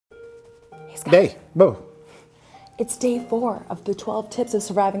Day. Boo. It's day 4 of the 12 tips of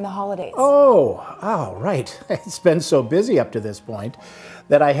surviving the holidays. Oh, right. It's been so busy up to this point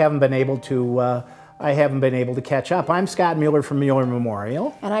that I haven't been able to catch up. I'm Scott Mueller from Mueller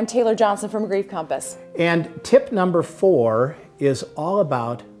Memorial. And I'm Taylor Johnson from Grief Compass. And tip number 4 is all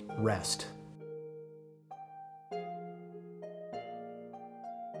about rest.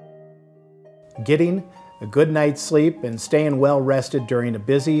 Getting a good night's sleep and staying well rested during a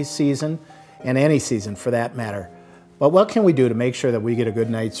busy season, and any season for that matter. But what can we do to make sure that we get a good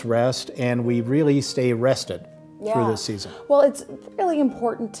night's rest and we really stay rested through this season? Well, it's really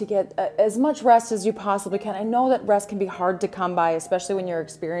important to get as much rest as you possibly can. I know that rest can be hard to come by, especially when you're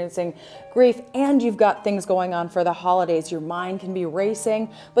experiencing grief and you've got things going on for the holidays. Your mind can be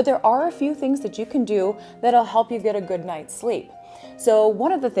racing, but there are a few things that you can do that'll help you get a good night's sleep. So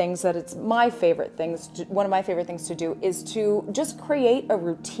one of the things that one of my favorite things to do is to just create a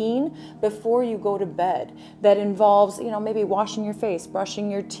routine before you go to bed that involves, maybe washing your face, brushing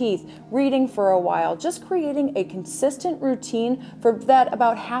your teeth, reading for a while, just creating a consistent routine for that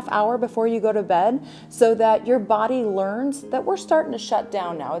about half hour before you go to bed so that your body learns that we're starting to shut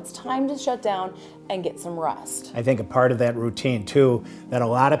down now. It's time to shut down and get some rest. I think a part of that routine too, that a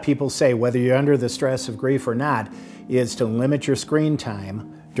lot of people say, whether you're under the stress of grief or not, is to limit your screen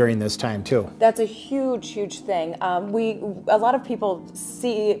time during this time too. That's a huge thing. A lot of people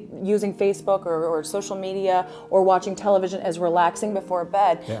see using Facebook or social media or watching television as relaxing before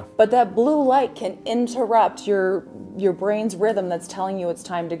bed, but that blue light can interrupt your brain's rhythm that's telling you it's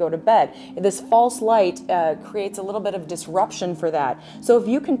time to go to bed. This false light creates a little bit of disruption for that. So if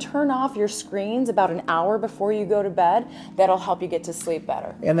you can turn off your screens about an hour before you go to bed, that'll help you get to sleep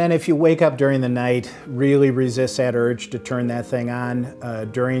better. And then if you wake up during the night, really resist that urge to turn that thing on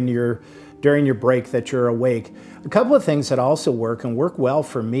during your break that you're awake. A couple of things that also work and work well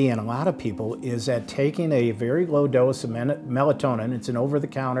for me and a lot of people is that taking a very low dose of melatonin. It's an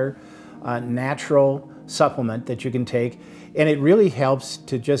over-the-counter natural supplement that you can take, and it really helps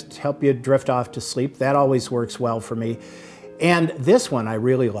to just help you drift off to sleep. That always works well for me. And this one I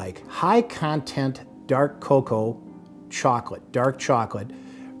really like. High content dark cocoa chocolate, dark chocolate,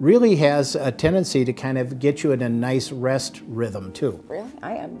 really has a tendency to kind of get you in a nice rest rhythm too. Really?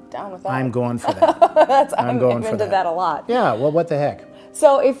 I am down with that. I'm going for that. I'm into that a lot. Yeah, well, what the heck.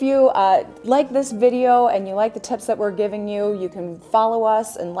 So if you like this video and you like the tips that we're giving you, you can follow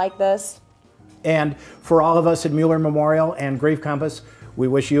us and like this. And for all of us at Mueller Memorial and Grief Compass, we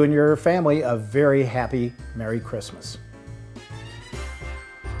wish you and your family a very happy Merry Christmas.